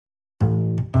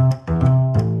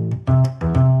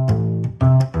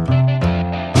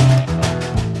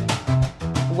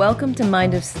Welcome to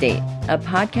Mind of State, a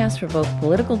podcast for both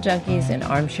political junkies and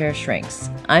armchair shrinks.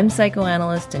 I'm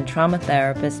psychoanalyst and trauma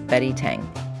therapist Betty Teng.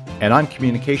 And I'm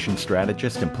communication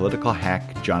strategist and political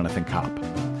hack Jonathan Kopp.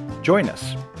 Join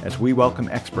us as we welcome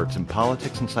experts in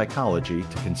politics and psychology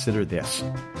to consider this: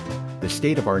 the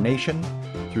state of our nation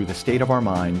through the state of our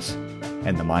minds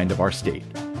and the mind of our state.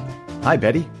 Hi,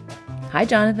 Betty. Hi,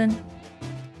 Jonathan.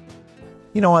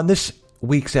 You know, on this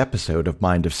week's episode of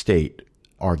Mind of State,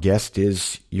 our guest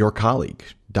is your colleague,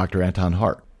 Dr. Anton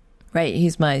Hart. Right,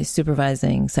 he's my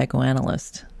supervising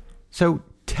psychoanalyst. So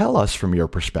tell us from your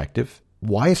perspective,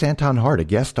 why is Anton Hart a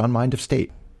guest on Mind of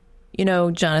State? You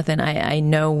know, Jonathan, I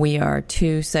know we are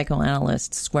two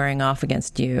psychoanalysts squaring off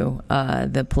against you,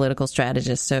 the political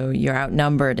strategist, so you're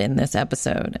outnumbered in this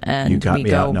episode. And you got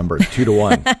me outnumbered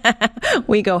 2-1.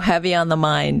 We go heavy on the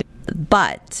mind.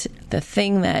 But the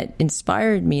thing that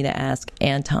inspired me to ask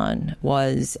Anton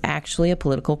was actually a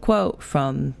political quote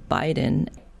from Biden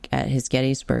at his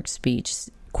Gettysburg speech,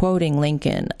 quoting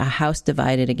Lincoln, "A house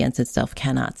divided against itself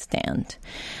cannot stand."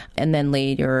 And then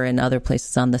later in other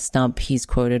places on the stump, he's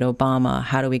quoted Obama,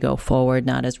 "How do we go forward,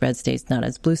 not as red states, not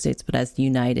as blue states, but as the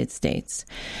United States?"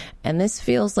 And this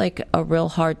feels like a real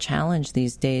hard challenge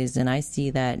these days. And I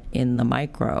see that in the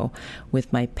micro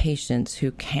with my patients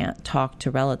who can't talk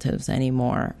to relatives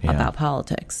anymore about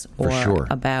politics or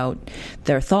about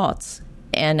their thoughts.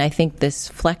 And I think this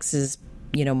flexes,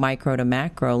 you know, micro to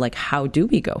macro, like how do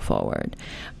we go forward?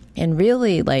 And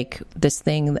really, like, this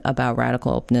thing about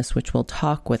radical openness, which we'll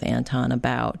talk with Anton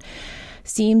about,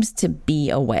 seems to be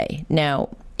a way. Now,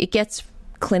 it gets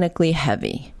clinically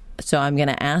heavy. So I'm going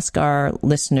to ask our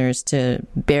listeners to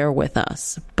bear with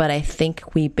us. But I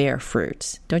think we bear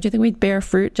fruit. Don't you think we bear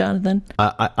fruit, Jonathan?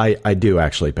 I do,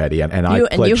 actually, Betty. And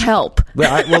you help.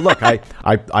 Well, look,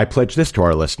 I pledge this to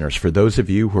our listeners. For those of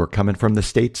you who are coming from the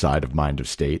state side of Mind of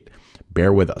State,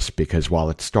 bear with us, because while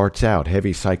it starts out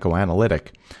heavy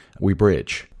psychoanalytic, we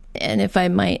bridge. And if I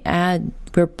might add,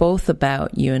 we're both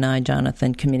about, you and I,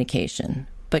 Jonathan, communication,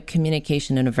 but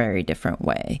communication in a very different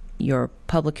way. You're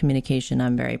public communication,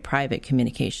 I'm very private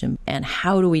communication. And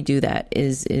how do we do that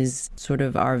is sort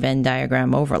of our Venn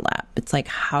diagram overlap. It's like,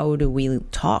 how do we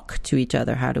talk to each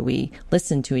other? How do we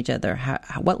listen to each other?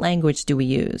 What language do we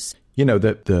use? You know,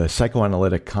 the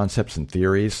psychoanalytic concepts and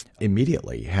theories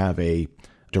immediately have a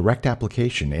direct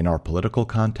application in our political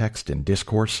context and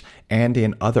discourse and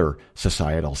in other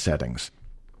societal settings.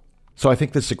 So I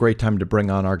think this is a great time to bring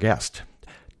on our guest.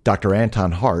 Dr.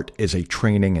 Anton Hart is a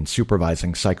training and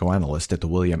supervising psychoanalyst at the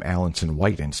William Alanson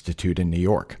White Institute in New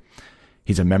York.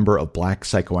 He's a member of Black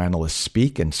Psychoanalysts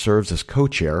Speak and serves as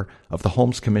co-chair of the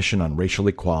Holmes Commission on Racial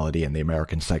Equality and the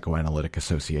American Psychoanalytic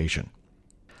Association.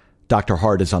 Dr.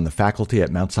 Hart is on the faculty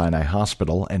at Mount Sinai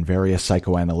Hospital and various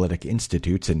psychoanalytic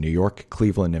institutes in New York,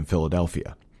 Cleveland, and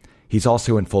Philadelphia. He's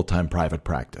also in full-time private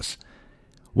practice.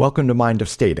 Welcome to Mind of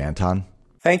State, Anton.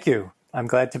 Thank you. I'm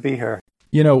glad to be here.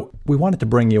 You know, we wanted to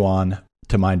bring you on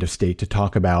to Mind of State to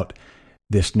talk about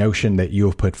this notion that you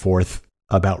have put forth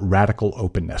about radical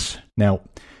openness. Now,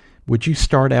 would you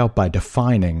start out by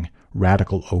defining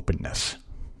radical openness?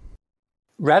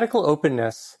 Radical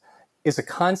openness is a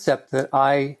concept that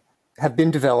I have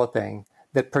been developing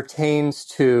that pertains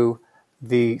to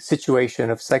the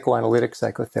situation of psychoanalytic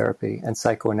psychotherapy and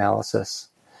psychoanalysis.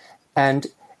 And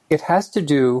it has to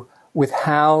do with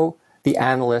how the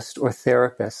analyst or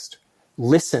therapist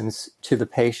listens to the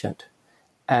patient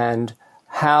and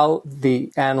how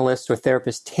the analyst or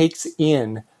therapist takes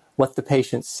in what the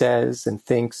patient says and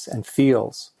thinks and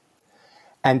feels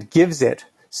and gives it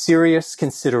serious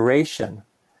consideration,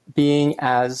 being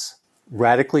as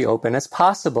radically open as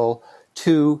possible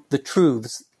to the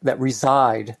truths that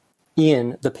reside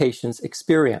in the patient's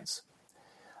experience.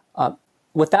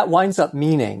 What that winds up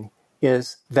meaning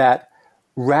is that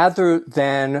rather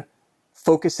than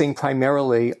focusing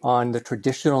primarily on the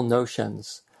traditional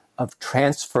notions of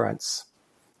transference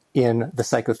in the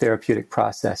psychotherapeutic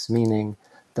process, meaning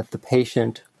that the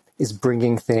patient is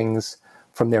bringing things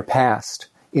from their past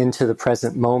into the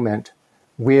present moment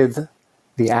with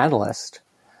the analyst,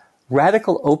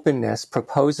 radical openness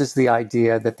proposes the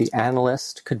idea that the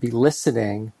analyst could be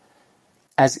listening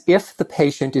as if the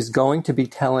patient is going to be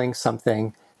telling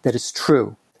something that is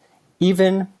true,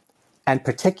 even and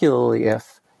particularly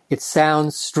if it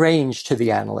sounds strange to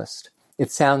the analyst. It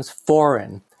sounds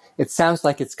foreign. It sounds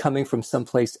like it's coming from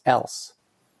someplace else.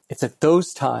 It's at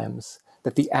those times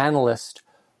that the analyst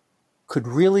could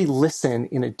really listen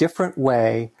in a different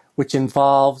way, which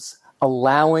involves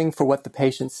allowing for what the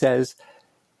patient says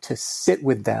to sit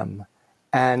with them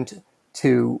and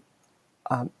to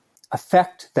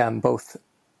affect them both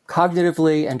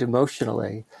cognitively and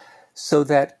emotionally, so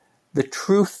that the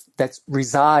truth that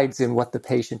resides in what the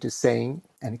patient is saying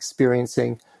and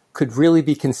experiencing could really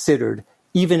be considered,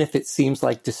 even if it seems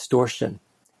like distortion,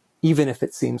 even if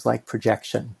it seems like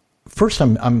projection. First,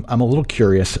 I'm a little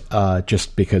curious,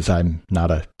 just because I'm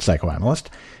not a psychoanalyst.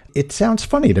 It sounds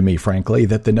funny to me, frankly,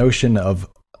 that the notion of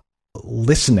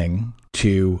listening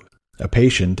to a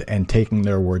patient and taking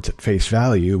their words at face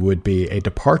value would be a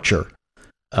departure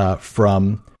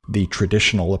from the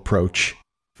traditional approach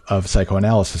of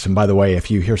psychoanalysis. And by the way, if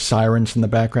you hear sirens in the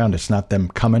background, it's not them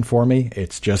coming for me.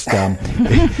 It's just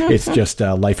it's just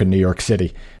life in New York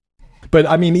City. But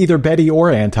I mean, either Betty or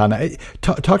Anton,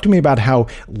 talk to me about how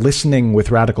listening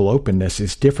with radical openness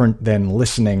is different than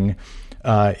listening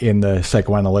in the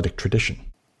psychoanalytic tradition.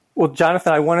 Well,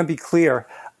 Jonathan, I want to be clear.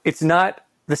 It's not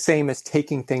the same as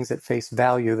taking things at face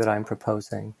value that I'm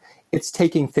proposing. It's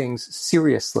taking things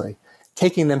seriously,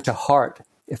 taking them to heart,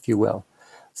 if you will.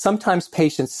 Sometimes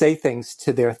patients say things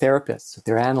to their therapists,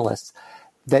 their analysts,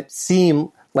 that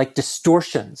seem like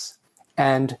distortions.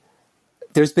 And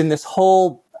there's been this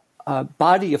whole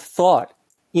body of thought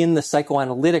in the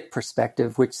psychoanalytic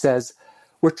perspective, which says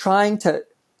we're trying to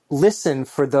listen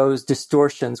for those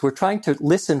distortions. We're trying to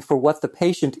listen for what the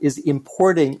patient is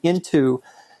importing into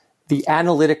the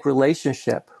analytic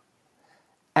relationship.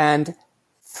 And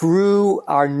through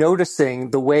our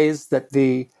noticing the ways that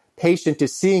the patient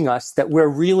is seeing us that we're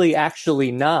really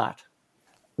actually not,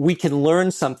 we can learn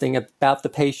something about the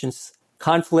patient's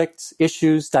conflicts,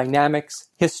 issues, dynamics,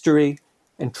 history,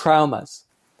 and traumas.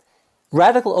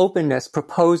 Radical openness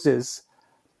proposes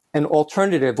an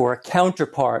alternative or a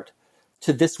counterpart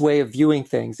to this way of viewing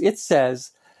things. It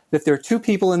says that there are two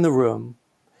people in the room,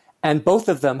 and both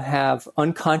of them have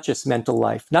unconscious mental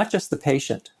life, not just the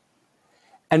patient.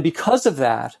 And because of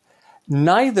that,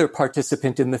 neither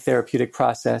participant in the therapeutic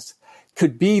process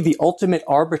could be the ultimate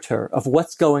arbiter of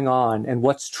what's going on and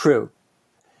what's true.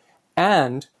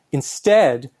 And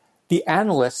instead, the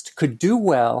analyst could do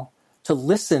well to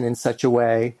listen in such a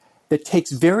way that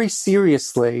takes very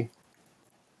seriously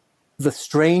the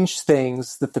strange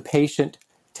things that the patient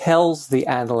tells the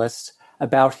analyst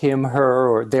about him, her,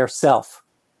 or their self.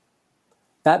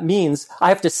 That means I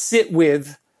have to sit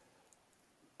with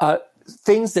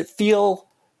things that feel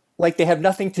like they have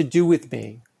nothing to do with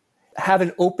me, have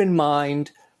an open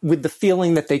mind with the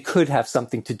feeling that they could have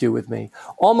something to do with me.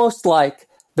 Almost like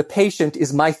the patient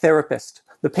is my therapist,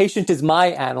 the patient is my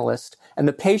analyst, and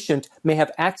the patient may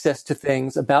have access to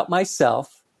things about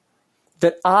myself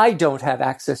that I don't have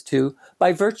access to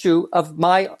by virtue of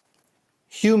my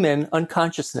human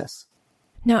unconsciousness.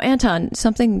 Now, Anton,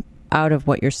 something out of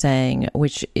what you're saying,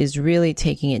 which is really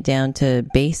taking it down to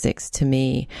basics to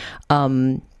me,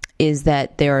 is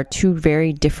that there are two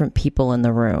very different people in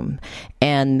the room,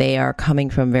 and they are coming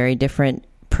from very different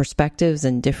perspectives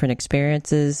and different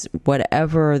experiences,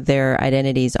 whatever their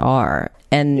identities are.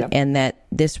 And Yep. and that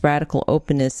this radical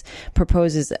openness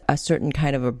proposes a certain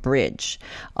kind of a bridge,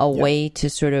 a Yep. way to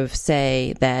sort of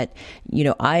say that,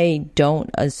 I don't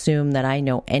assume that I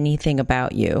know anything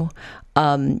about you.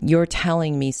 You're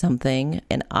telling me something,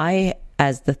 and I,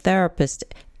 as the therapist,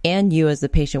 and you as the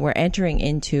patient, we're entering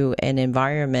into an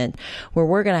environment where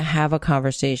we're going to have a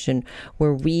conversation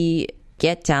where we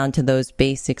get down to those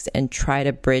basics and try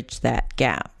to bridge that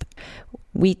gap.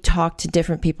 We talk to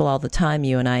different people all the time,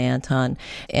 you and I, Anton,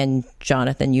 and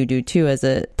Jonathan, you do too, as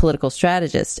a political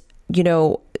strategist.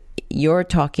 You're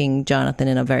talking, Jonathan,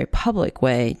 in a very public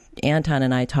way. Anton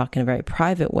and I talk in a very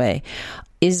private way.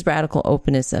 Is radical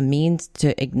openness a means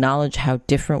to acknowledge how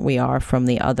different we are from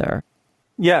the other?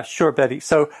 Yeah, sure, Betty.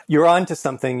 So you're on to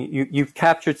something. You've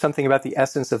captured something about the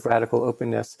essence of radical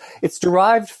openness. It's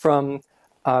derived from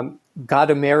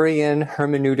Gadamerian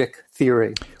hermeneutic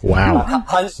theory. Wow.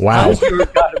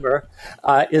 Hans-Georg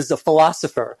Gadamer is a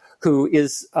philosopher who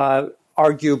is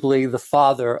arguably the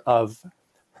father of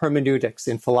hermeneutics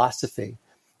in philosophy.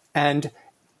 And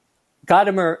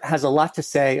Gadamer has a lot to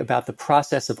say about the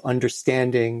process of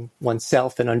understanding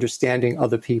oneself and understanding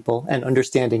other people and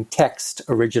understanding text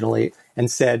originally, and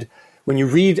said, when you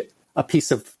read a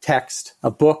piece of text, a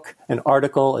book, an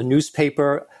article, a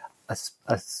newspaper,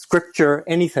 a scripture,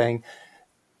 anything,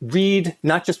 read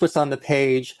not just what's on the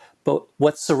page, but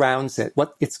what surrounds it,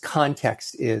 what its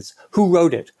context is, who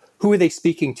wrote it, who are they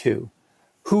speaking to,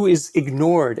 who is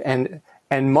ignored and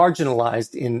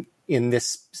marginalized in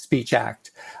this speech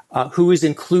act, who is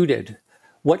included,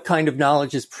 what kind of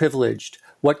knowledge is privileged,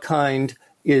 what kind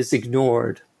is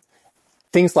ignored.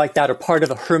 Things like that are part of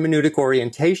a hermeneutic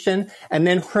orientation, and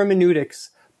then hermeneutics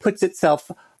puts itself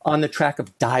on the track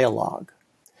of dialogue.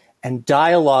 And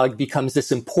dialogue becomes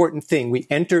this important thing. We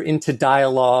enter into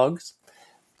dialogues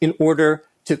in order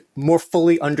to more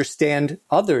fully understand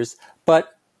others,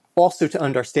 but also to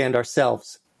understand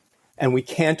ourselves. And we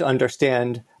can't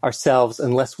understand ourselves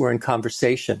unless we're in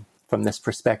conversation from this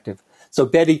perspective. So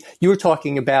Betty, you were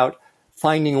talking about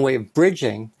finding a way of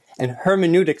bridging, and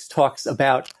hermeneutics talks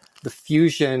about the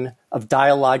fusion of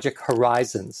dialogic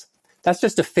horizons. That's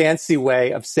just a fancy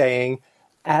way of saying,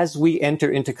 as we enter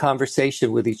into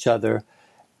conversation with each other,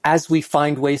 as we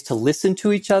find ways to listen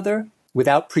to each other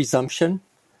without presumption,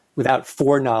 without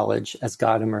foreknowledge, as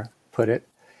Gadamer put it,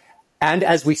 and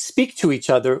as we speak to each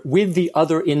other with the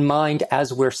other in mind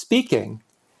as we're speaking,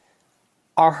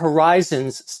 our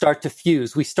horizons start to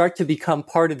fuse. We start to become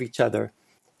part of each other,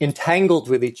 entangled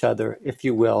with each other, if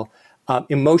you will,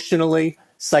 emotionally,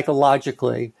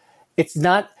 psychologically. It's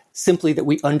not simply that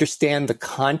we understand the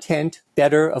content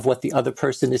better of what the other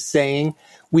person is saying.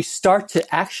 We start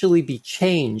to actually be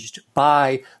changed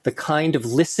by the kind of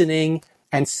listening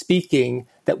and speaking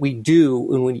that we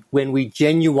do when we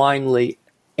genuinely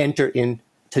enter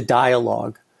into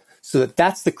dialogue. So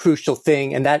that's the crucial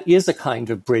thing, and that is a kind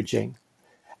of bridging.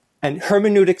 And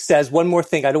hermeneutics says, one more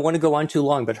thing, I don't want to go on too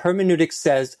long, but hermeneutics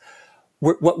says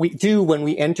what we do when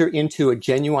we enter into a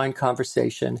genuine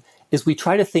conversation is we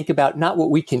try to think about not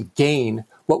what we can gain,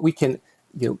 what we can,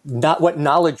 not what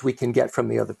knowledge we can get from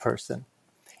the other person.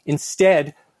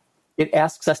 Instead, it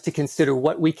asks us to consider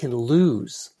what we can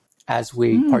lose as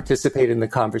we participate in the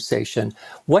conversation.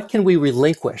 What can we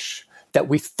relinquish that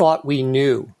we thought we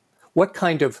knew? What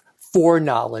kind of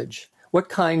foreknowledge? What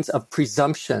kinds of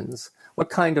presumptions? What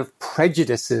kind of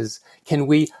prejudices can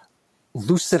we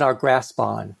loosen our grasp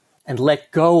on and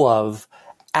let go of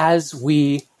as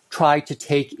we try to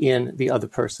take in the other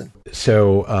person?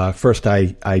 So first,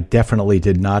 I definitely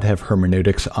did not have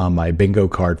hermeneutics on my bingo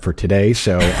card for today.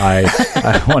 So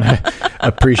I want to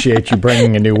appreciate you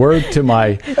bringing a new word to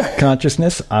my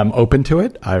consciousness. I'm open to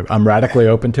it. I'm radically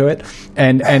open to it.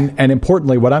 And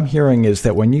importantly, what I'm hearing is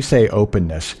that when you say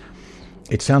openness,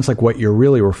 it sounds like what you're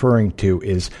really referring to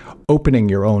is opening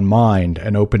your own mind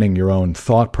and opening your own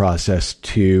thought process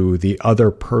to the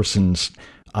other person's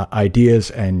ideas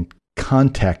and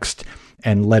context,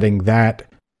 and letting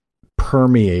that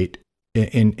permeate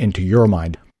into your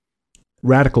mind.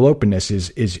 Radical openness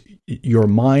is your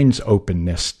mind's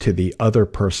openness to the other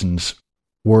person's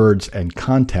words and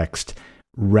context,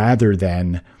 rather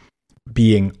than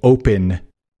being open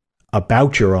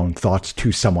about your own thoughts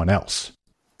to someone else.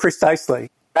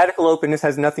 Precisely. Radical openness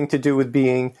has nothing to do with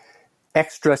being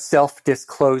extra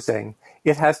self-disclosing.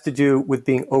 It has to do with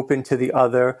being open to the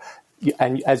other,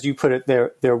 and as you put it,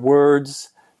 their words,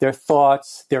 their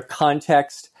thoughts, their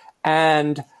context,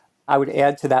 and I would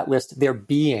add to that list, their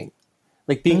being.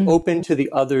 Like being open to the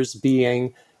other's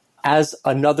being as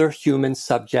another human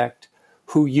subject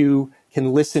who you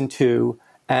can listen to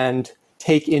and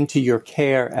take into your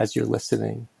care as you're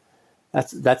listening.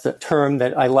 That's a term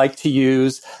that I like to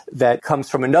use that comes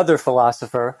from another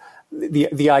philosopher.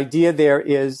 The idea there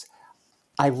is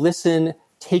I listen,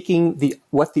 taking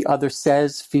what the other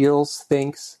says, feels,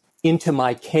 thinks into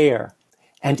my care.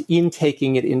 And in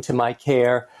taking it into my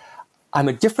care, I'm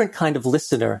a different kind of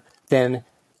listener than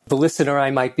the listener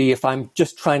I might be if I'm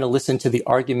just trying to listen to the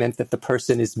argument that the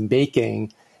person is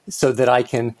making so that I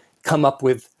can come up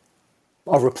with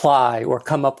a reply or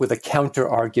come up with a counter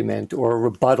argument or a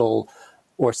rebuttal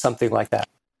or something like that.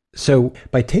 So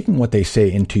by taking what they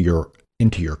say into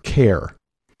your care,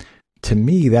 to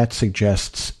me, that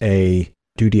suggests a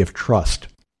duty of trust,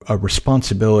 a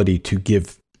responsibility to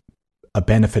give a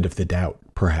benefit of the doubt,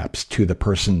 perhaps, to the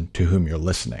person to whom you're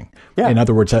listening. Yeah. In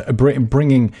other words,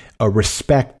 bringing a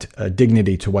respect, a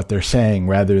dignity to what they're saying,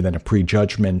 rather than a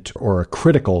prejudgment or a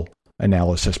critical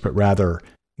analysis, but rather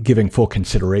giving full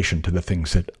consideration to the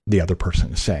things that the other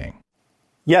person is saying.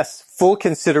 Yes, full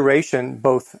consideration,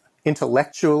 both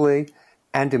intellectually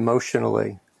and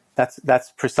emotionally.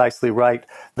 That's precisely right.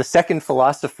 The second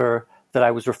philosopher that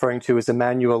I was referring to is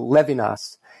Emmanuel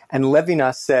Levinas. And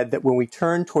Levinas said that when we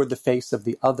turn toward the face of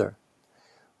the other,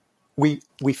 we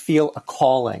feel a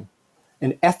calling,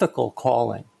 an ethical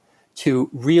calling, to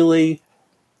really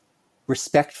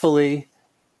respectfully,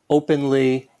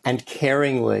 openly, and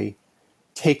caringly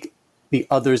take the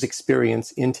other's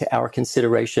experience into our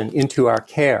consideration, into our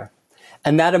care.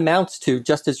 And that amounts to,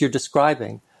 just as you're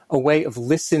describing, a way of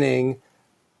listening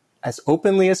as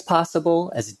openly as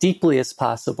possible, as deeply as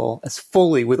possible, as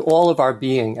fully with all of our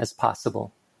being as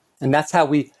possible. And that's how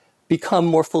we become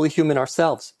more fully human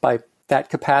ourselves, by that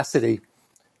capacity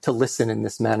to listen in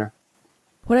this manner.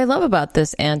 What I love about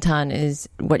this, Anton, is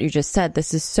what you just said.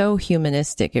 This is so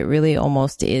humanistic. It really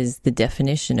almost is the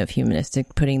definition of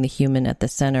humanistic, putting the human at the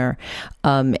center.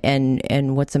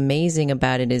 And what's amazing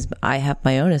about it is I have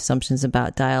my own assumptions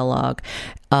about dialogue,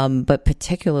 but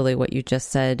particularly what you just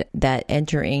said, that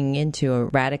entering into a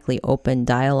radically open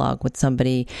dialogue with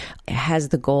somebody has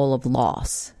the goal of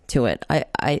loss to it.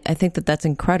 I think that that's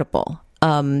incredible.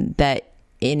 That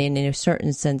in a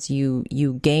certain sense,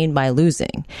 you gain by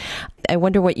losing. I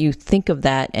wonder what you think of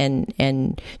that.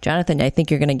 And Jonathan, I think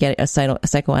you're going to get a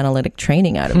psychoanalytic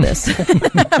training out of this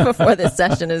before this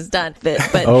session is done.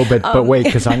 But wait,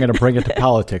 because I'm going to bring it to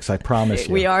politics. I promise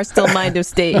you. We are still mind of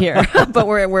state here, but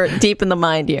we're deep in the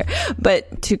mind here.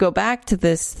 But to go back to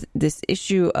this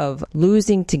issue of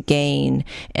losing to gain,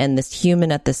 and this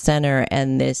human at the center,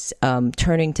 and this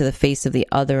turning to the face of the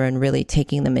other and really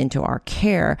taking them into our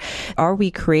care, are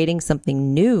we creating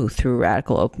something new through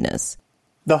radical openness?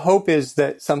 The hope is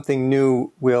that something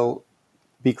new will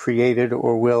be created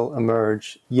or will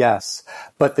emerge, yes.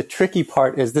 But the tricky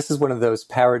part is this is one of those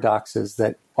paradoxes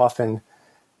that often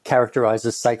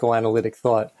characterizes psychoanalytic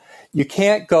thought. You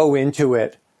can't go into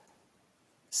it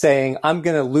saying, I'm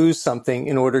going to lose something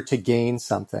in order to gain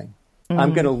something. Mm-hmm.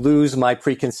 I'm going to lose my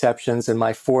preconceptions and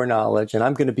my foreknowledge, and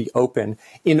I'm going to be open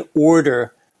in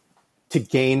order to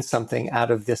gain something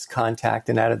out of this contact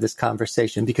and out of this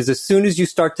conversation. Because as soon as you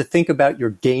start to think about you're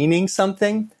gaining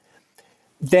something,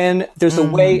 then there's a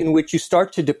way in which you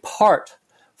start to depart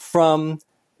from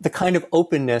the kind of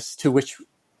openness to which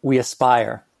we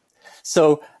aspire.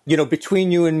 So, between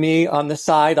you and me on the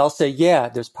side, I'll say, yeah,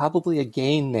 there's probably a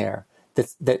gain there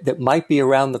that might be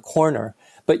around the corner.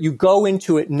 But you go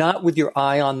into it not with your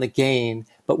eye on the gain,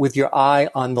 but with your eye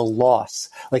on the loss.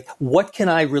 Like, what can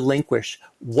I relinquish?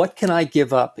 What can I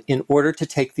give up in order to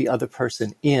take the other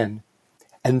person in?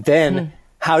 And then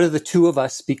how do the two of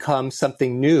us become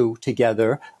something new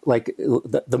together? Like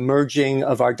the merging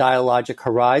of our dialogic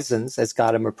horizons, as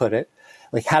Gadamer put it.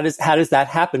 Like, how does that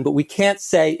happen? But we can't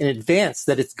say in advance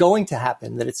that it's going to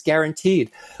happen, that it's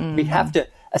guaranteed. Mm-hmm. We have to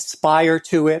aspire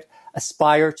to it,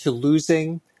 aspire to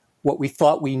losing what we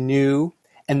thought we knew,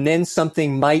 and then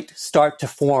something might start to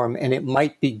form, and it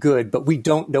might be good, but we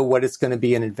don't know what it's going to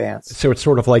be in advance. So it's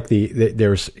sort of like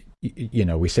there's,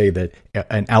 we say that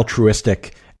an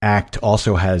altruistic act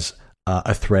also has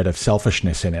a thread of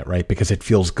selfishness in it, right? Because it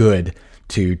feels good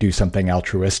to do something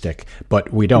altruistic,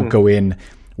 but we don't go in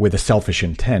with a selfish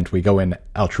intent. We go in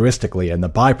altruistically, and the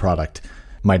byproduct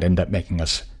might end up making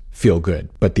us feel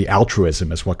good. But the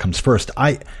altruism is what comes first.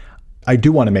 I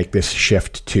do want to make this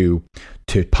shift to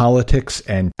politics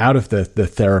and out of the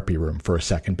therapy room for a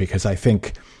second, because I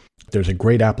think there's a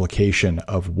great application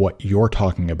of what you're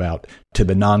talking about to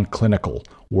the non-clinical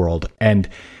world. And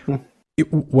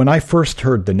when I first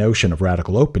heard the notion of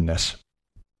radical openness,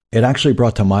 it actually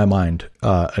brought to my mind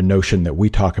a notion that we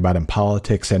talk about in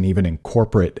politics and even in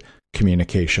corporate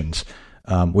communications,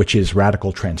 which is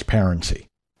radical transparency.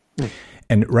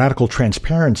 And radical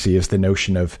transparency is the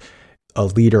notion of a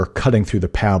leader cutting through the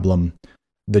pablum,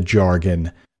 the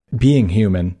jargon, being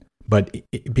human, but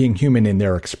being human in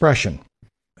their expression,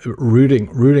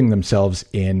 rooting themselves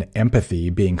in empathy,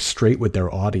 being straight with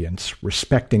their audience,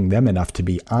 respecting them enough to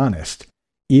be honest,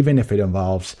 even if it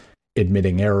involves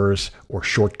admitting errors or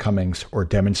shortcomings or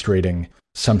demonstrating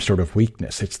some sort of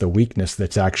weakness. It's the weakness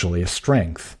that's actually a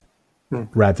strength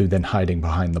rather than hiding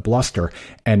behind the bluster.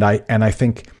 And I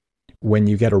think when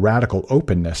you get a radical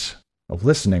openness of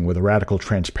listening with a radical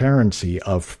transparency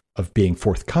of being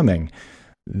forthcoming,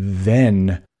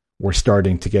 then we're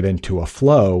starting to get into a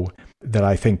flow that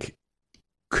I think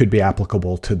could be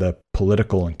applicable to the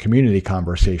political and community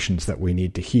conversations that we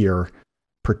need to hear,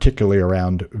 particularly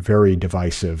around very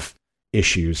divisive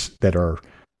issues that are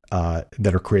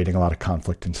creating a lot of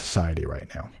conflict in society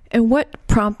right now. And what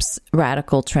prompts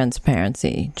radical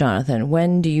transparency, Jonathan?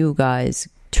 When do you guys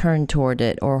turn toward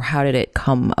it, or how did it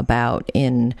come about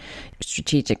in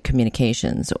strategic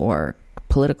communications or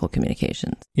political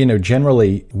communications?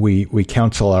 Generally, we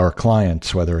counsel our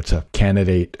clients, whether it's a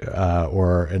candidate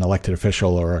or an elected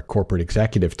official or a corporate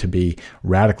executive, to be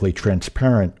radically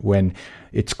transparent when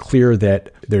it's clear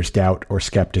that there's doubt or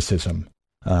skepticism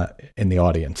in the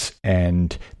audience,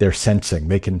 and they're sensing,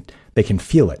 they can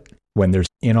feel it when there's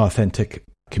inauthentic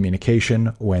communication,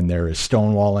 when there is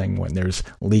stonewalling, when there's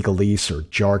legalese or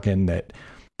jargon that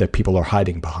people are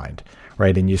hiding behind,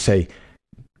 right? And you say,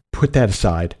 put that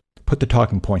aside, put the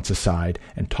talking points aside,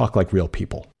 and talk like real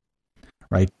people,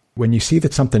 right? When you see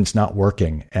that something's not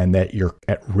working and that you're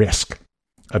at risk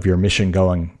of your mission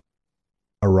going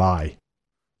awry,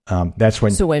 That's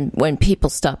when. So when people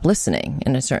stop listening,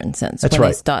 in a certain sense, That's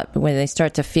when right. When they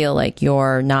start to feel like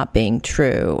you're not being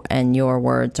true and your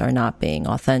words are not being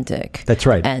authentic. That's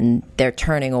right. And they're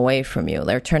turning away from you.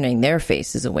 They're turning their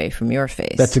faces away from your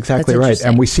face. That's exactly right.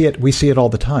 And we see it all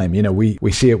the time.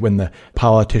 We see it when the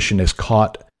politician is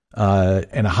caught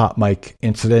in a hot mic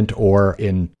incident or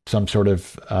in some sort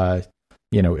of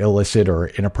illicit or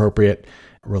inappropriate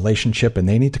relationship, and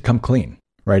they need to come clean.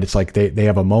 Right? It's like they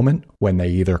have a moment when they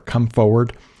either come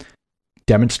forward,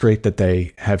 demonstrate that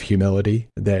they have humility,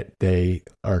 that they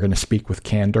are going to speak with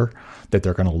candor, that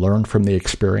they're going to learn from the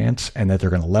experience, and that they're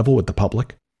going to level with the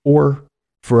public, or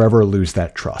forever lose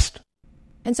that trust.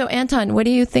 And so, Anton, what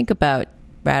do you think about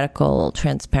radical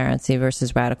transparency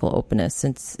versus radical openness,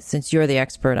 since you're the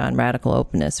expert on radical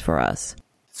openness for us?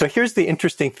 So here's the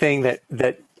interesting thing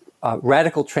that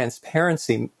radical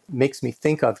transparency makes me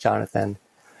think of, Jonathan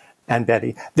and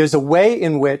Betty. There's a way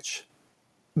in which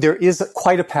there is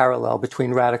quite a parallel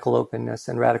between radical openness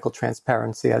and radical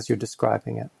transparency as you're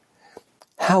describing it.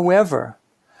 However,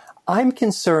 I'm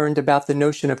concerned about the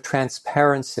notion of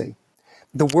transparency.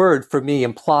 The word for me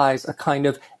implies a kind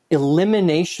of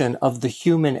elimination of the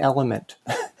human element,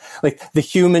 like the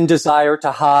human desire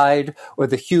to hide or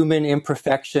the human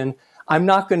imperfection. I'm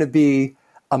not going to be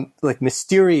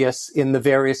mysterious in the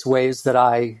various ways that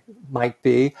I might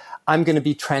be. I'm going to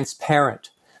be transparent,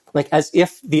 like as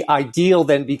if the ideal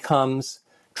then becomes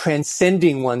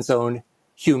transcending one's own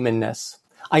humanness.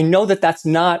 I know that that's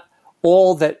not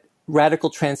all that radical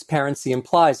transparency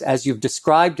implies as you've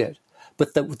described it,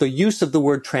 but the use of the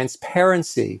word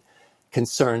transparency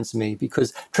concerns me,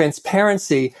 because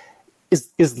transparency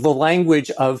is the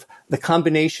language of the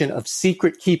combination of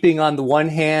secret keeping on the one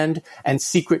hand and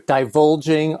secret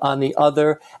divulging on the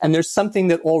other. And there's something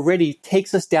that already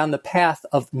takes us down the path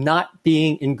of not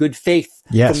being in good faith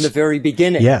from the very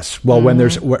beginning. Yes. Well, when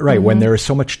there's when there is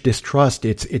so much distrust,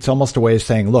 it's almost a way of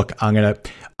saying, look, I'm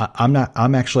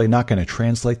actually not going to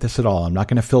translate this at all. I'm not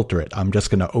going to filter it. I'm just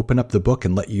going to open up the book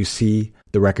and let you see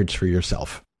the records for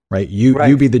yourself. Right?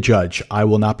 You be the judge. I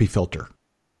will not be filter.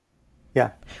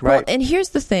 Yeah, right. Well, and here's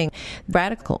the thing.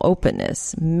 Radical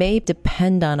openness may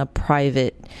depend on a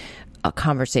private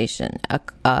conversation,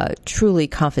 a truly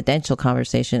confidential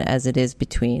conversation, as it is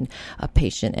between a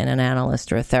patient and an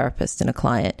analyst or a therapist and a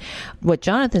client. What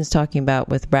Jonathan's talking about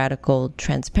with radical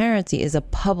transparency is a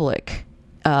public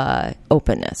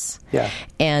openness. Yeah.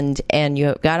 And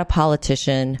you've got a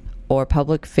politician or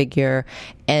public figure,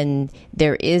 and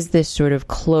there is this sort of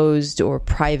closed or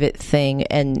private thing,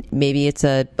 and maybe it's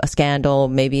a scandal,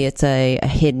 maybe it's a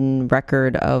hidden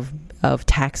record of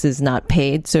taxes not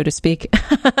paid, so to speak.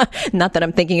 Not that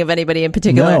I'm thinking of anybody in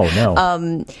particular.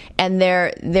 No. And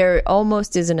there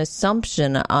almost is an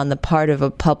assumption on the part of a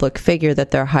public figure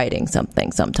that they're hiding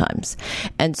something sometimes.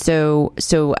 And so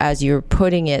as you're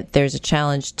putting it, there's a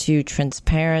challenge to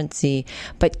transparency.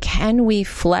 But can we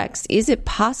flex? Is it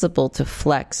possible to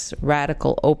flex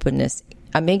radical openness?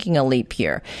 I'm making a leap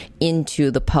here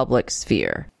into the public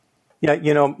sphere.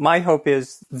 Yeah, my hope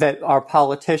is that our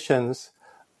politicians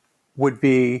would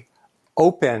be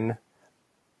open,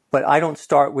 but I don't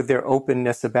start with their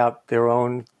openness about their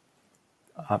own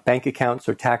bank accounts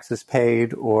or taxes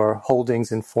paid or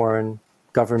holdings in foreign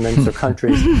governments or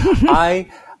countries. I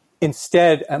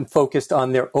instead am focused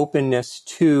on their openness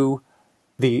to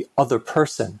the other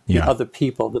person, the other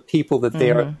people, the people that they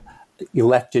are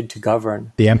elected to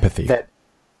govern. The empathy.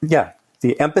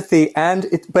 The empathy.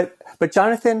 But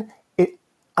Jonathan,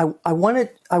 I want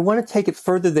to take it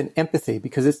further than empathy,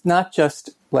 because it's not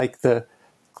just like the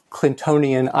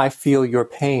Clintonian, I feel your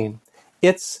pain.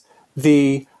 It's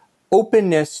the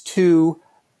openness to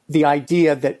the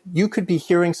idea that you could be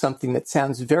hearing something that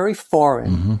sounds very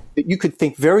foreign, that you could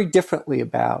think very differently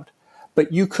about,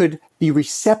 but you could be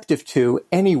receptive to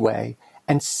anyway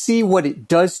and see what it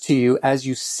does to you as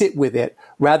you sit with it,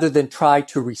 rather than try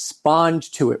to respond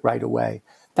to it right away.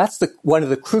 That's one of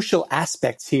the crucial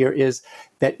aspects here, is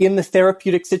that in the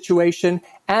therapeutic situation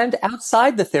and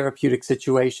outside the therapeutic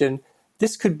situation,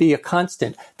 this could be a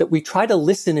constant, that we try to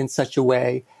listen in such a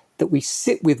way that we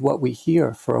sit with what we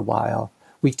hear for a while.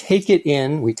 We take it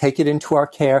into our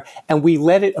care, and we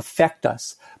let it affect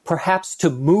us, perhaps to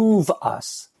move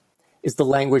us is the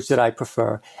language that I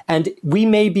prefer. And we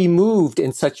may be moved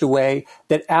in such a way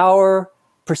that our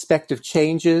perspective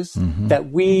changes, that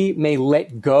we may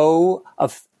let go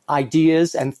of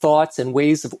ideas and thoughts and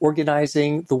ways of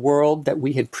organizing the world that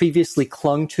we had previously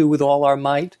clung to with all our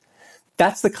might.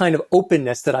 That's the kind of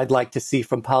openness that I'd like to see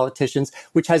from politicians,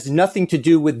 which has nothing to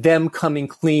do with them coming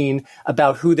clean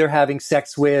about who they're having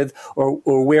sex with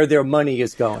or where their money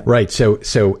is going. Right.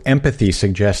 So empathy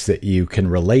suggests that you can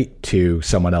relate to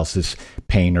someone else's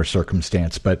pain or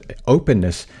circumstance, but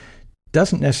openness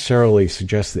doesn't necessarily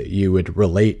suggest that you would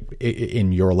relate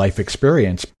in your life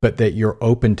experience, but that you're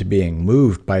open to being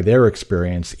moved by their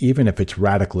experience, even if it's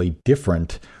radically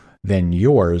different than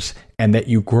yours, and that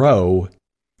you grow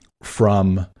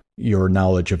from your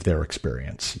knowledge of their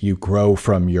experience. You grow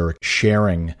from your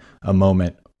sharing a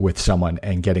moment with someone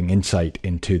and getting insight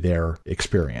into their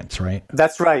experience, right?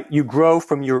 That's right. You grow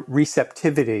from your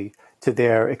receptivity to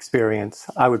their experience,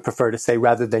 I would prefer to say,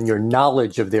 rather than your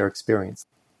knowledge of their experience.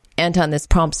 Anton, this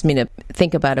prompts me to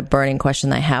think about a burning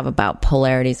question I have about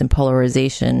polarities and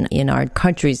polarization in our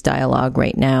country's dialogue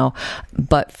right now.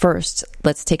 But first,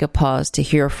 let's take a pause to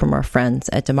hear from our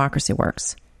friends at Democracy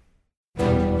Works.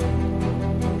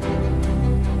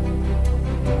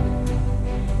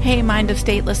 Hey, Mind of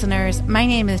State listeners. My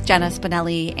name is Jenna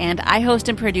Spinelli, and I host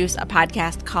and produce a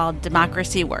podcast called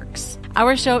Democracy Works.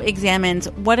 Our show examines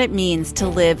what it means to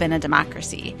live in a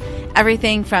democracy.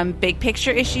 Everything from big picture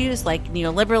issues like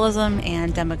neoliberalism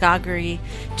and demagoguery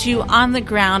to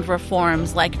on-the-ground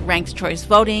reforms like ranked choice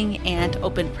voting and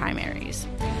open primaries.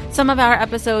 Some of our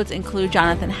episodes include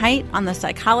Jonathan Haidt on the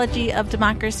psychology of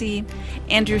democracy,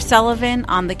 Andrew Sullivan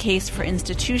on the case for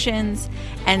institutions,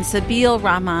 and Sabeel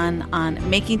Rahman on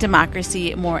making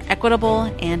democracy more equitable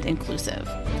and inclusive.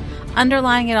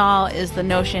 Underlying it all is the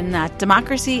notion that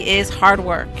democracy is hard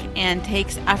work and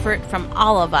takes effort from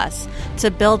all of us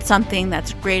to build something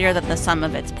that's greater than the sum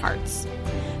of its parts.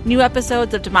 New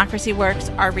episodes of Democracy Works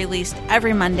are released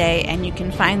every Monday, and you can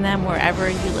find them wherever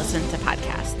you listen to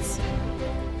podcasts.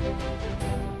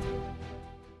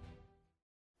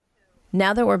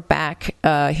 Now that we're back,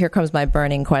 here comes my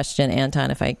burning question,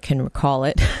 Anton, if I can recall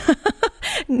it.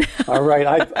 All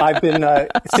right. I've been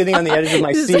sitting on the edge of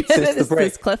my seat since the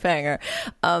break. This cliffhanger.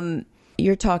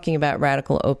 You're talking about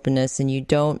radical openness, and you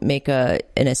don't make an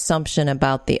assumption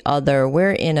about the other.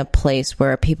 We're in a place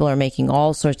where people are making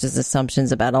all sorts of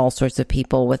assumptions about all sorts of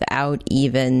people without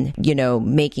even,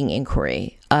 making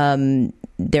inquiry.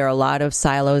 There are a lot of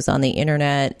silos on the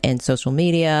internet and social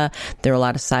media. There are a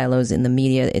lot of silos in the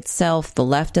media itself. The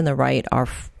left and the right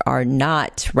are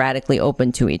not radically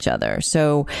open to each other.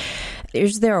 So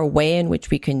is there a way in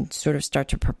which we can sort of start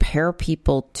to prepare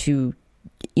people to,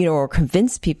 or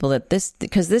convince people that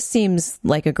because this seems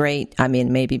like a great,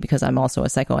 maybe because I'm also a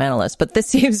psychoanalyst, but this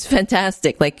seems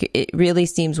fantastic. Like it really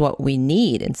seems what we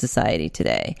need in society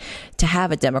today to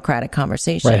have a democratic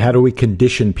conversation. Right. How do we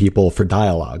condition people for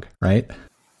dialogue, right?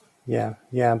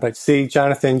 Yeah. But see,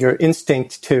 Jonathan, your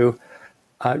instinct to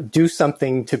do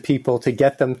something to people to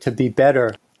get them to be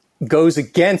better goes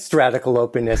against radical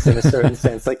openness in a certain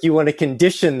sense. Like you want to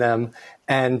condition them,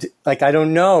 and like I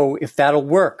don't know if that'll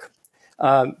work.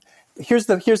 Here's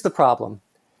the problem.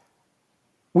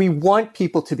 We want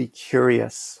people to be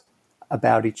curious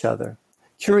about each other.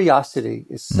 Curiosity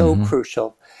is so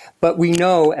crucial, but we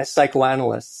know as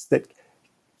psychoanalysts that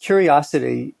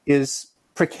curiosity is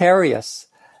precarious.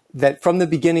 That from the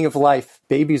beginning of life,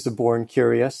 babies are born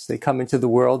curious. They come into the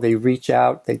world, they reach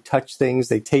out, they touch things,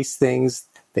 they taste things,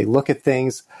 they look at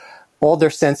things. All their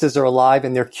senses are alive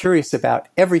and they're curious about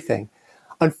everything.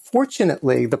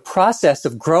 Unfortunately, the process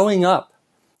of growing up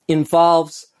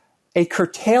involves a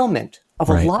curtailment of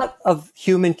a lot of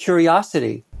human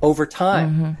curiosity over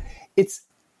time. It's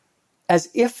as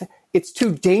if it's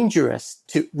too dangerous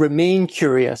to remain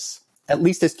curious, at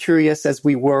least as curious as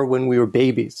we were when we were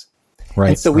babies.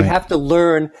 Right, and so we have to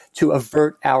learn to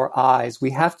avert our eyes.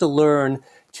 We have to learn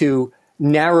to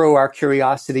narrow our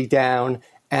curiosity down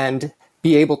and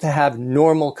be able to have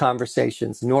normal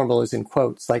conversations. Normal is in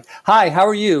quotes, like, hi, how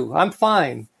are you? I'm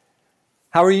fine.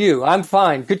 How are you? I'm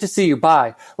fine. Good to see you.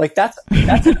 Bye. Like that's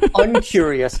an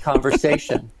uncurious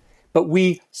conversation. But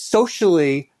we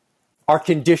socially are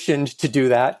conditioned to do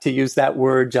that, to use that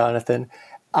word, Jonathan,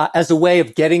 as a way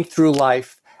of getting through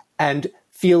life and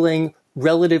feeling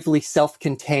relatively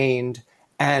self-contained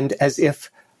and as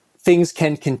if things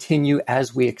can continue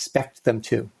as we expect them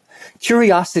to.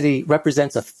 Curiosity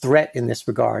represents a threat in this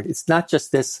regard. It's not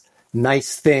just this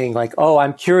nice thing like, oh,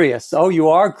 I'm curious. Oh, you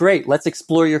are? Great. Let's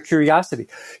explore your curiosity.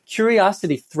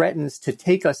 Curiosity threatens to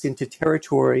take us into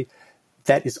territory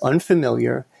that is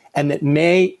unfamiliar and that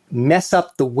may mess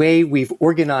up the way we've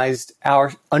organized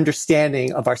our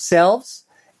understanding of ourselves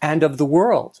and of the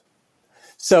world.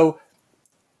 So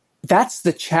that's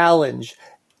the challenge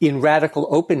in radical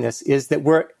openness, is that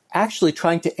we're actually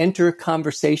trying to enter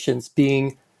conversations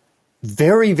being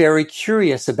very, very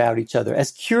curious about each other,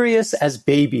 as curious as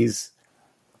babies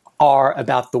are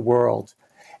about the world.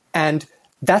 And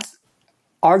that's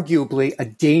arguably a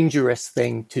dangerous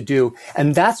thing to do.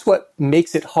 And that's what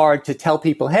makes it hard to tell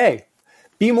people, hey,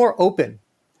 be more open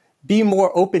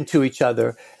to each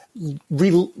other,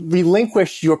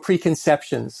 relinquish your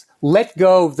preconceptions, let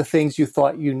go of the things you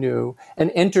thought you knew,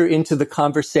 and enter into the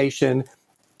conversation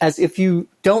as if you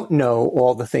don't know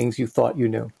all the things you thought you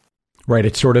knew. Right.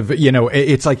 It's sort of,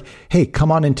 it's like, hey,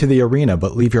 come on into the arena,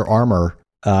 but leave your armor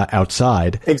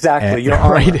outside. Exactly. Your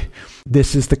armor. Right.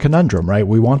 This is the conundrum, right?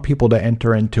 We want people to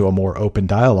enter into a more open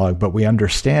dialogue, but we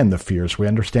understand the fears. We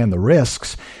understand the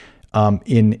risks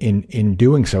in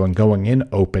doing so and going in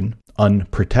open,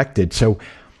 unprotected. So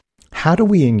how do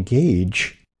we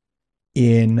engage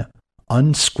in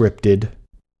unscripted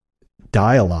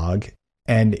dialogue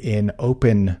and in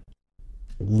open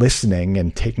listening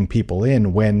and taking people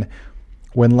in when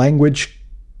language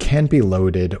can be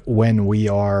loaded, when we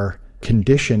are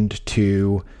conditioned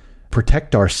to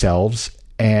protect ourselves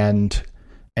and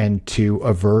to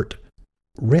avert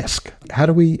risk? How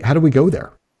do we go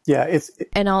there? Yeah,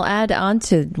 and I'll add on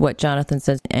to what Jonathan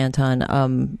says,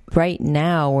 Anton. Right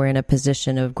now, we're in a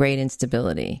position of great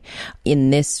instability. In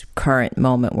this current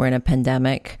moment, we're in a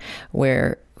pandemic.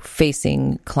 We're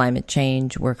facing climate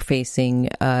change. We're facing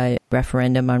a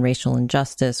referendum on racial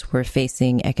injustice. We're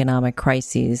facing economic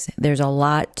crises. There's a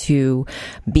lot to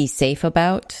be safe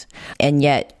about, and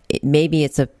yet maybe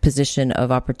it's a position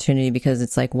of opportunity because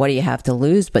it's like, what do you have to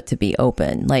lose but to be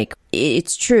open? Like,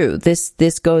 it's true. This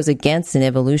goes against an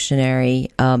evolutionary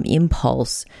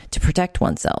impulse to protect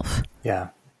oneself. Yeah.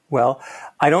 Well,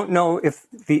 I don't know if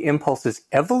the impulse is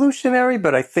evolutionary,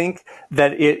 but I think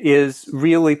that it is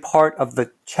really part of the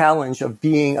challenge of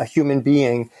being a human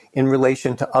being in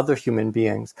relation to other human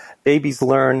beings. Babies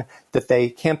learn that they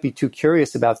can't be too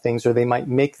curious about things or they might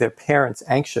make their parents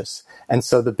anxious. And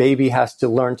so the baby has to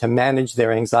learn to manage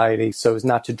their anxiety so as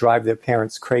not to drive their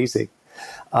parents crazy.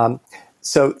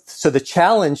 So the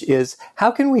challenge is,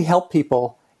 how can we help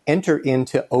people enter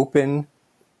into open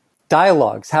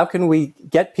dialogues? How can we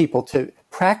get people to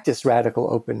practice radical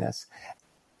openness?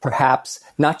 Perhaps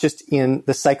not just in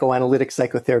the psychoanalytic,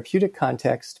 psychotherapeutic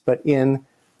context, but in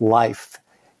life.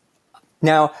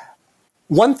 Now,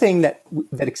 one thing that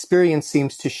experience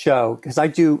seems to show, because I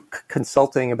do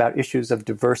consulting about issues of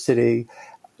diversity,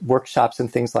 workshops and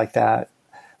things like that,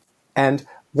 and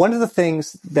one of the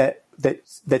things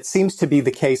that seems to be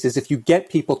the case is if you get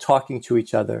people talking to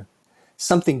each other,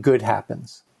 something good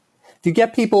happens. If you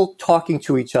get people talking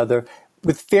to each other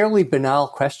with fairly banal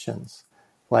questions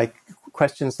like,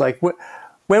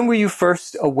 when were you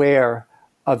first aware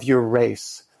of your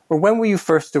race? Or when were you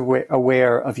first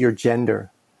aware of your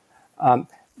gender?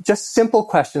 Just simple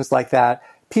questions like that.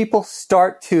 People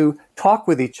start to talk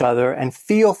with each other and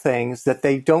feel things that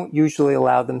they don't usually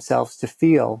allow themselves to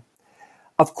feel.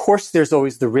 Of course, there's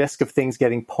always the risk of things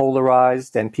getting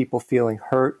polarized and people feeling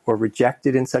hurt or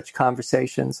rejected in such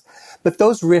conversations. But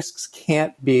those risks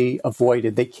can't be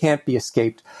avoided. They can't be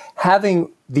escaped.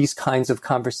 Having these kinds of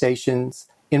conversations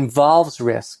involves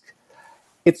risk.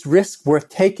 It's risk worth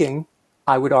taking,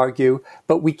 I would argue,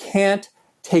 but we can't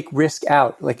take risk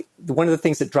out. Like, one of the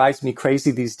things that drives me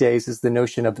crazy these days is the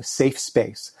notion of a safe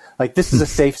space. Like, this is a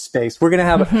safe space. We're going to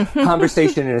have a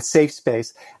conversation in a safe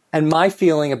space. And my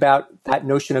feeling about that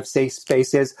notion of safe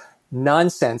space is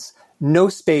nonsense. No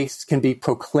space can be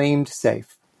proclaimed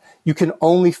safe. You can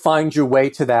only find your way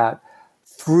to that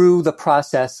through the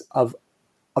process of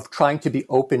trying to be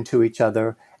open to each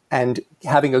other and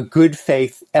having a good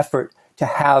faith effort to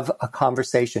have a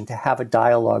conversation, to have a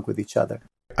dialogue with each other.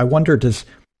 I wonder, does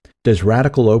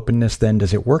radical openness then,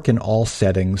 does it work in all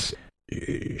settings?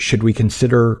 Should we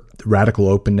consider radical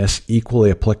openness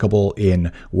equally applicable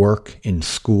in work, in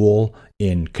school,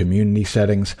 in community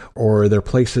settings, or are there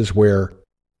places where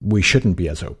we shouldn't be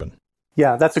as open?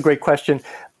 Yeah, that's a great question.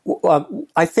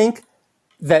 I think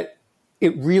that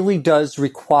it really does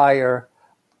require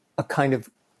a kind of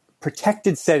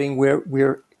protected setting where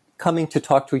we're coming to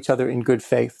talk to each other in good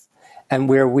faith and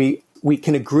where we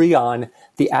can agree on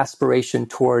the aspiration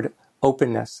toward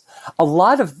openness. A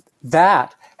lot of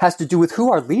that has to do with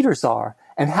who our leaders are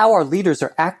and how our leaders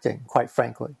are acting, quite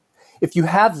frankly. If you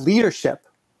have leadership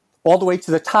all the way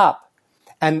to the top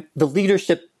and the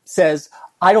leadership says,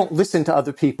 I don't listen to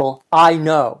other people, I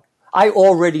know. I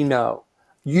already know.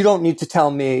 You don't need to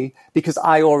tell me because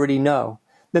I already know.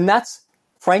 Then that's,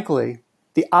 frankly,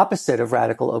 the opposite of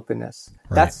radical openness.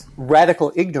 Right. That's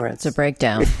radical ignorance. It's a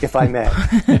breakdown. If I may.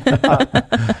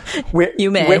 You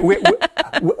may.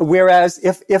 Whereas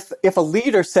if a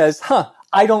leader says,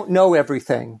 I don't know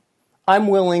everything. I'm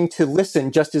willing to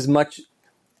listen just as much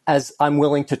as I'm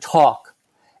willing to talk.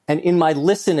 And in my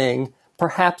listening,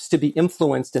 perhaps to be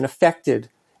influenced and affected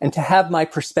and to have my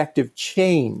perspective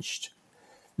changed,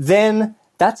 then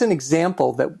that's an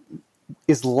example that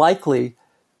is likely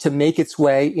to make its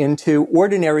way into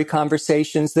ordinary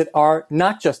conversations that are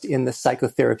not just in the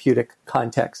psychotherapeutic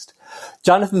context.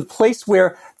 Jonathan, the place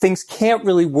where things can't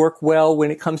really work well when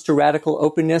it comes to radical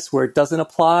openness, where it doesn't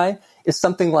apply, is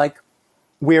something like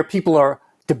where people are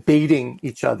debating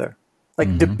each other.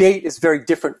 Like debate is very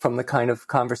different from the kind of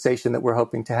conversation that we're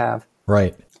hoping to have.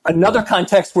 Right. Another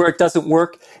context where it doesn't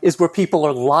work is where people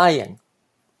are lying.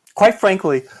 Quite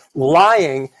frankly,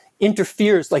 lying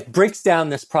interferes, like breaks down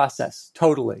this process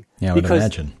totally. Yeah, I would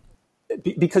imagine.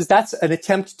 Because that's an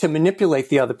attempt to manipulate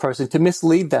the other person, to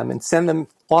mislead them and send them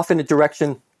off in a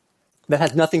direction that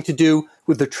has nothing to do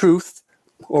with the truth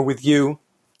or with you.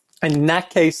 And in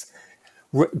that case,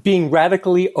 being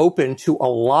radically open to a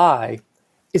lie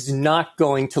is not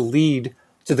going to lead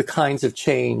to the kinds of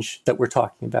change that we're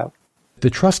talking about. The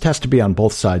trust has to be on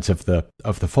both sides of the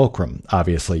fulcrum,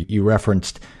 obviously. You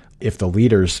referenced if the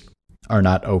leaders are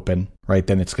not open, right,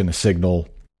 then it's going to signal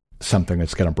something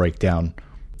that's going to break down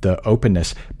the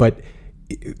openness. But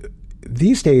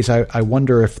these days, I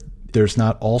wonder if there's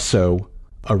not also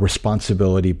a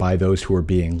responsibility by those who are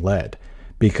being led,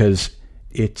 because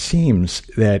it seems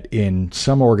that in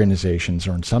some organizations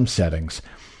or in some settings,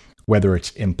 whether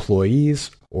it's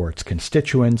employees or it's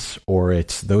constituents or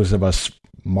it's those of us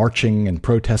marching and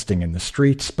protesting in the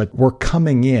streets, but we're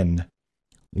coming in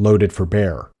loaded for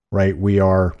bear, right?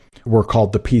 We're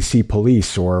called the PC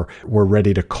police, or we're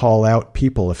ready to call out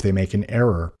people if they make an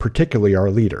error, particularly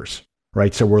our leaders,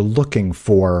 right? So we're looking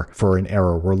for an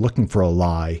error. We're looking for a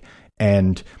lie.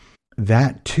 And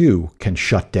that too can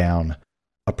shut down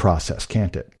a process,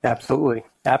 can't it? Absolutely.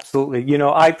 Absolutely. You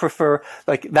know, I prefer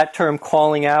like that term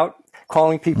calling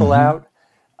people out.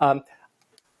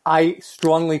 I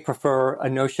strongly prefer a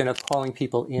notion of calling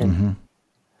people in.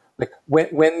 Like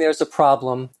when there's a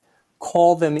problem,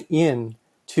 call them in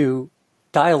to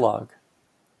dialogue.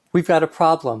 We've got a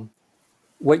problem.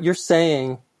 What you're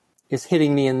saying is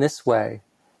hitting me in this way,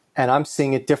 and I'm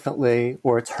seeing it differently,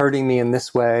 or it's hurting me in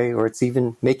this way, or it's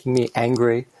even making me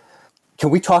angry. Can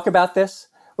we talk about this?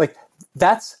 Like,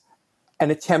 that's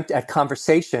an attempt at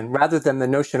conversation rather than the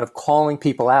notion of calling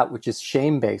people out, which is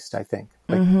shame-based, I think.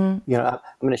 Like, you know, I'm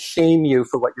going to shame you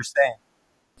for what you're saying.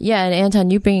 Yeah, and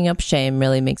Anton, you bringing up shame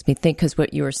really makes me think, because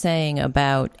what you were saying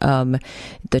about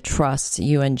the trust,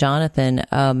 you and Jonathan,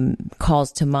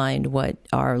 calls to mind what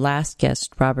our last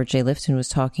guest, Robert J. Lifton, was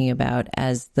talking about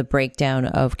as the breakdown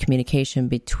of communication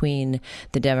between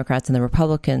the Democrats and the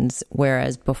Republicans,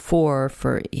 whereas before,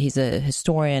 he's a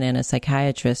historian and a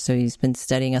psychiatrist, so he's been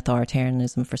studying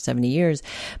authoritarianism for 70 years,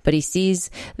 but he sees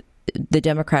the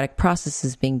democratic process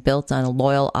is being built on a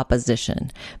loyal opposition,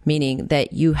 meaning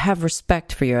that you have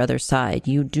respect for your other side.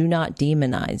 You do not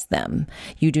demonize them.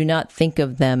 You do not think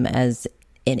of them as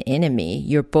an enemy.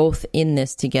 You're both in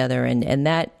this together. And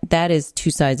that is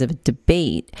two sides of a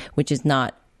debate, which is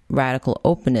not radical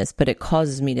openness, but it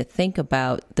causes me to think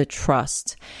about the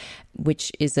trust,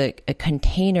 which is a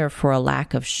container for a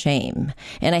lack of shame.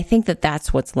 And I think that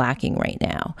that's what's lacking right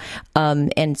now.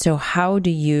 And so how do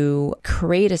you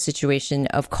create a situation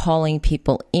of calling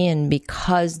people in,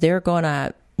 because they're going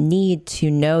to need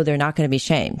to know they're not going to be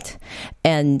shamed?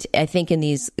 And I think in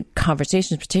these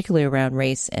conversations, particularly around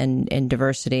race and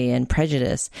diversity and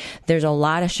prejudice, there's a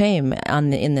lot of shame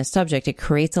in this subject. It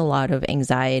creates a lot of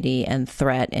anxiety and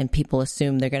threat, and people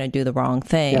assume they're going to do the wrong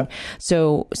thing. Yeah.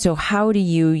 So how do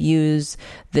you use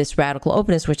this radical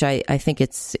openness, which I think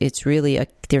it's really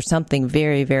there's something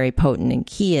very, very potent and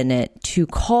key in it, to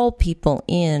call people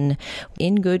in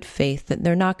good faith that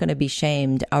they're not going to be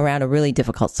shamed around a really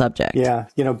difficult subject? Yeah.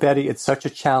 You know, Betty, it's such a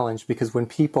challenge, because when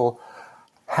people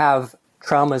have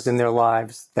traumas in their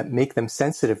lives that make them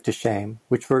sensitive to shame,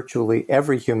 which virtually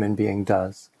every human being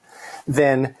does,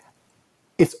 then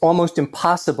it's almost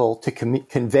impossible to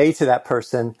convey to that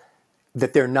person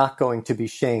that they're not going to be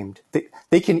shamed.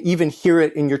 They can even hear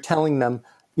it in your telling them,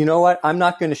 you know what, I'm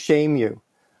not going to shame you.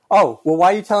 Oh, well,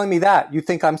 why are you telling me that? You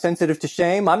think I'm sensitive to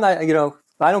shame? I'm not,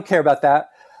 I don't care about that.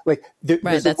 Like,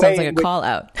 right, that sounds like a call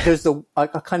out. There's a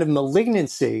kind of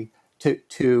malignancy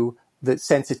to the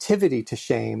sensitivity to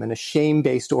shame and a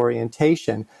shame-based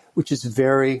orientation, which is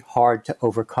very hard to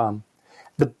overcome.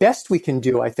 The best we can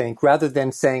do, I think, rather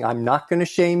than saying, I'm not going to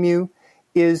shame you,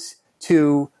 is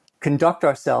to conduct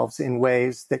ourselves in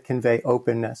ways that convey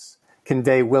openness,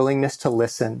 convey willingness to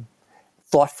listen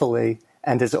thoughtfully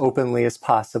and as openly as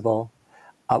possible,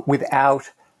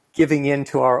 without giving in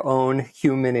to our own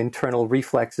human internal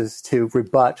reflexes to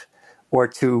rebut or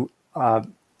to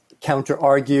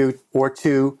counter-argue or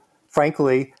to,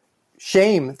 frankly,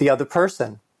 shame the other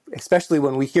person, especially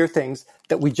when we hear things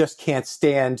that we just can't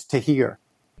stand to hear.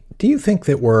 Do you think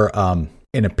that we're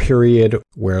in a period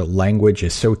where language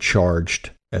is so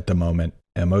charged at the moment,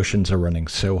 emotions are running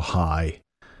so high?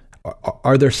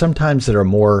 Are there some times that are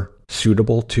more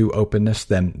suitable to openness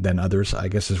than others, I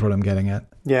guess is what I'm getting at?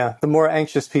 Yeah, the more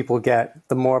anxious people get,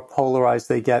 the more polarized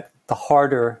they get, the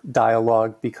harder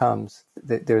dialogue becomes.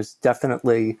 There's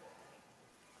definitely,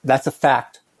 that's a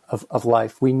fact of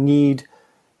life. We need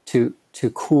to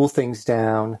cool things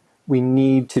down. We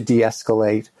need to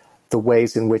de-escalate the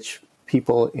ways in which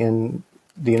people in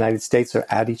the United States are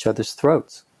at each other's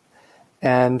throats.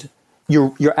 And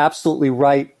you're absolutely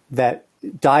right that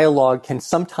dialogue can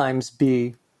sometimes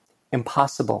be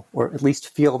impossible, or at least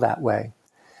feel that way.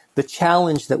 The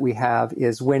challenge that we have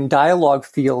is when dialogue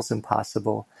feels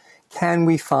impossible, can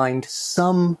we find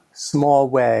some small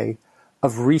way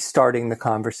of restarting the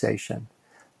conversation?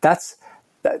 That's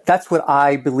what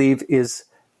I believe is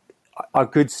a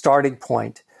good starting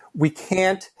point. We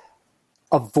can't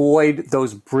avoid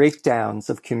those breakdowns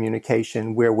of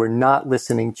communication where we're not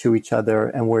listening to each other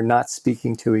and we're not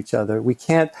speaking to each other. We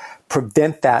can't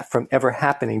prevent that from ever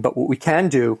happening. But what we can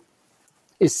do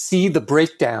is see the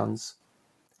breakdowns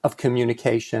of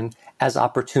communication as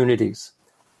opportunities.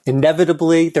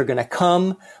 Inevitably, they're going to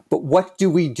come, but what do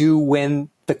we do when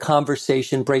the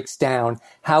conversation breaks down?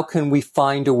 How can we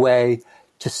find a way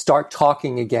to start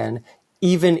talking again,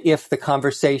 even if the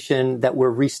conversation that we're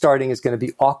restarting is going to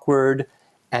be awkward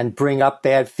and bring up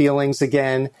bad feelings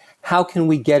again? How can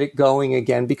we get it going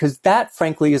again? Because that,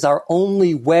 frankly, is our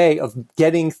only way of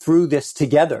getting through this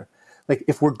together. Like,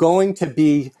 if we're going to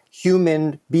be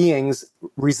human beings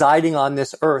residing on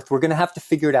this earth, we're going to have to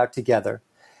figure it out together.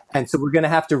 And so we're going to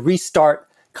have to restart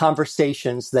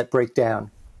conversations that break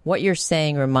down. What you're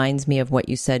saying reminds me of what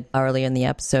you said earlier in the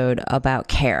episode about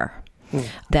care,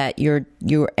 that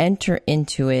you enter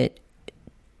into it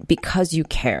because you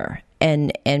care.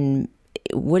 And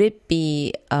would it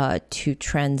be to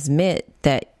transmit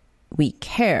that we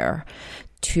care,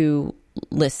 to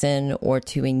listen or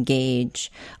to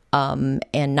engage, and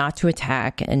not to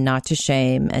attack and not to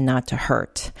shame and not to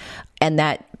hurt? And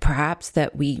that perhaps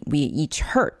that we each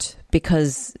hurt,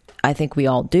 because I think we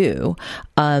all do,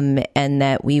 and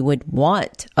that we would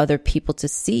want other people to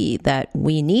see that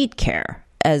we need care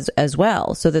as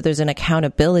well, so that there's an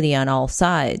accountability on all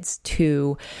sides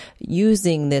to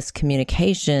using this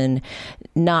communication,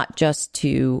 not just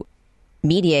to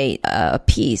mediate a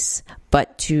peace,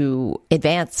 but to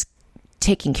advance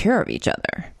taking care of each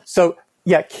other. So,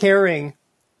 yeah, caring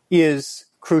is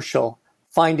crucial,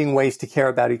 finding ways to care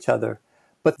about each other.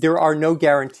 But there are no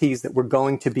guarantees that we're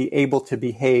going to be able to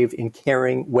behave in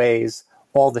caring ways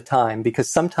all the time, because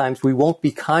sometimes we won't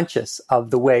be conscious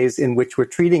of the ways in which we're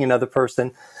treating another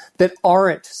person that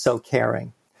aren't so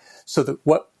caring. So that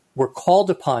what we're called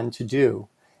upon to do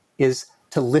is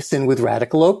to listen with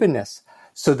radical openness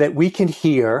so that we can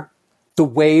hear the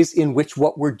ways in which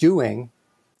what we're doing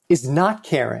is not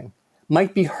caring,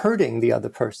 might be hurting the other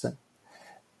person.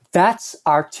 That's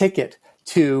our ticket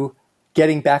to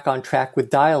getting back on track with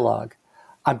dialogue.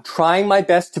 I'm trying my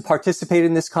best to participate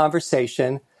in this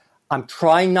conversation. I'm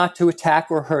trying not to attack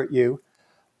or hurt you.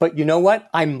 But you know what?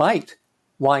 I might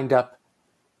wind up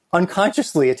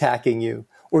unconsciously attacking you,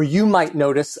 or you might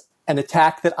notice an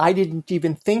attack that I didn't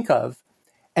even think of.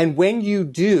 And when you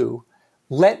do,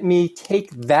 let me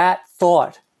take that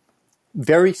thought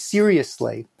very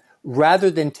seriously, rather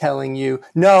than telling you,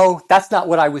 no, that's not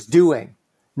what I was doing.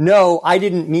 No, I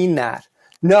didn't mean that.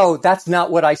 No, that's not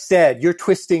what I said. You're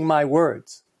twisting my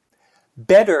words.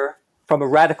 Better, from a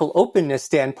radical openness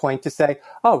standpoint, to say,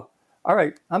 oh, all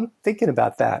right, I'm thinking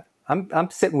about that.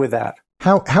 I'm sitting with that.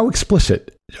 How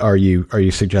explicit are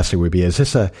you suggesting would be? Is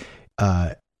this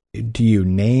do you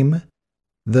name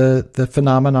the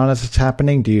phenomenon as it's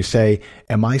happening? Do you say,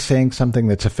 am I saying something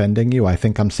that's offending you? I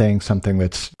think I'm saying something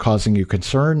that's causing you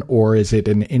concern, or is it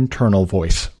an internal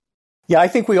voice? Yeah, I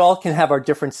think we all can have our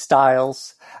different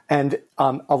styles, and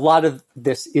a lot of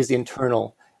this is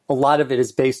internal. A lot of it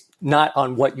is based not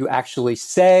on what you actually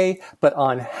say, but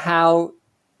on how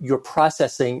you're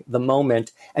processing the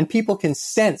moment. And people can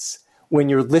sense when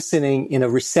you're listening in a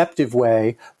receptive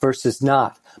way versus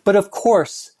not. But of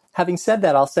course, having said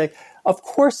that, I'll say, of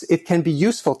course, it can be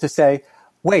useful to say,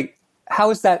 wait, how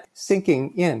is that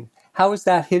sinking in? How is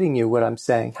that hitting you, what I'm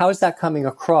saying? How is that coming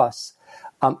across?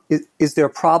 Is there a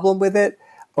problem with it?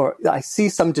 Or I see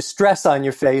some distress on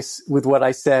your face with what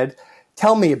I said.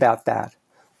 Tell me about that.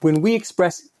 when we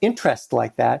express interest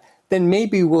like that, then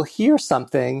maybe we'll hear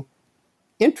something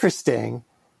interesting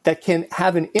that can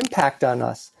have an impact on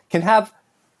us, can have,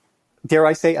 dare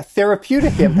I say, a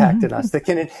therapeutic impact on us, that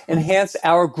can enhance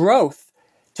our growth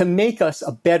to make us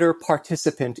a better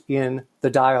participant in the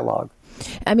dialogue.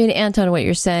 I mean, Anton, what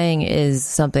you're saying is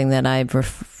something that I've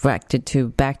reflected to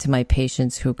back to my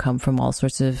patients who come from all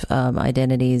sorts of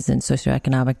identities and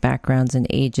socioeconomic backgrounds and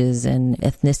ages and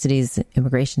ethnicities,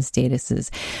 immigration statuses.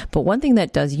 But one thing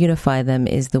that does unify them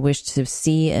is the wish to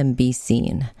see and be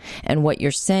seen. And what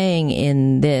you're saying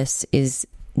in this is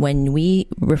when we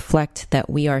reflect that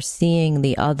we are seeing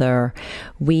the other,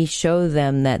 we show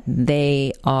them that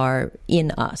they are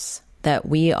in us, that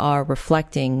we are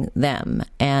reflecting them,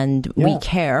 and we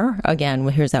care. Again,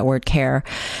 here's that word, care.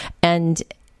 And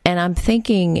I'm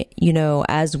thinking,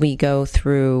 as we go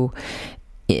through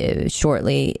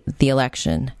shortly the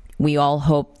election, we all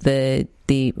hope the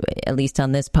at least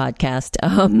on this podcast,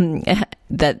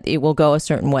 that it will go a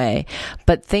certain way,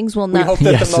 but things will not. We hope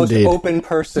that the most open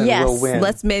person will win.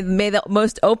 May the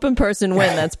most open person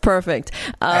win. That's perfect.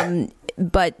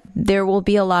 But there will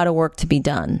be a lot of work to be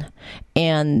done,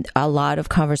 and a lot of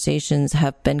conversations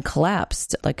have been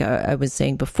collapsed. Like I was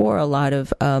saying before, a lot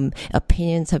of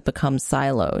opinions have become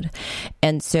siloed.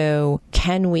 And so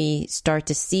can we start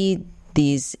to see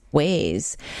these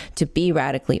ways to be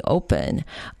radically open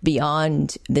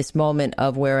beyond this moment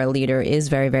of where a leader is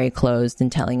very, very closed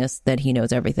and telling us that he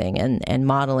knows everything and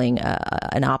modeling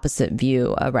an opposite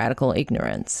view, a radical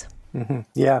ignorance? Mm-hmm.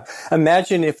 Yeah.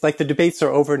 Imagine if, like, the debates are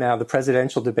over now, the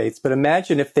presidential debates, but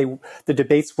imagine if the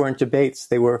debates weren't debates,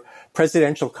 they were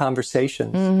presidential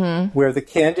conversations where the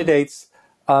candidates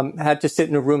had to sit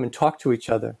in a room and talk to each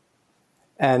other.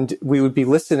 And we would be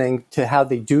listening to how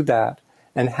they do that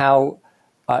and how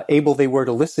able they were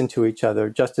to listen to each other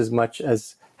just as much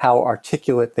as how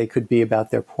articulate they could be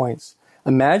about their points.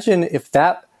 Imagine if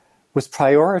that was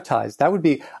prioritized. That would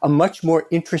be a much more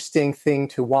interesting thing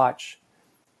to watch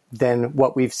than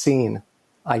what we've seen,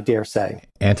 I dare say.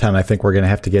 Anton, I think we're going to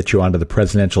have to get you onto the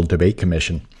Presidential Debate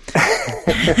Commission.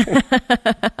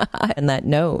 On that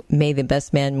note, may the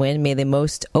best man win. May the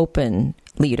most open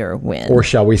leader win. Or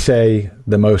shall we say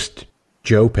the most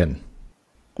Jopin?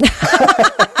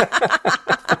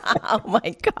 Oh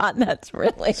my God, that's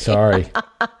really... Sorry.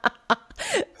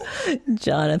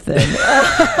 Jonathan.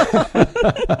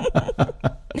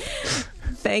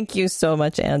 Thank you so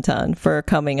much, Anton, for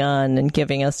coming on and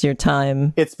giving us your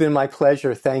time. It's been my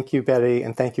pleasure. Thank you, Betty,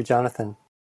 and thank you, Jonathan.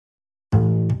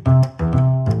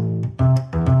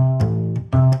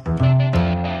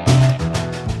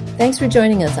 Thanks for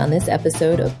joining us on this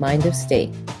episode of Mind of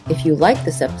State. If you like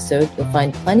this episode, you'll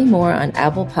find plenty more on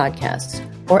Apple Podcasts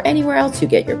or anywhere else you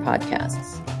get your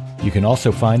podcasts. You can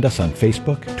also find us on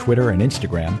Facebook, Twitter, and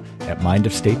Instagram at Mind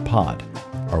of State Pod.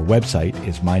 Our website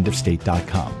is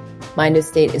mindofstate.com. Mind of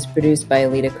State is produced by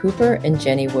Alita Cooper and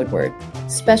Jenny Woodward.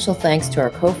 Special thanks to our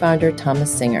co-founder,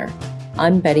 Thomas Singer.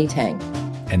 I'm Betty Tang.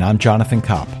 And I'm Jonathan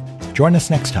Kopp. Join us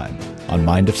next time on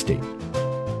Mind of State.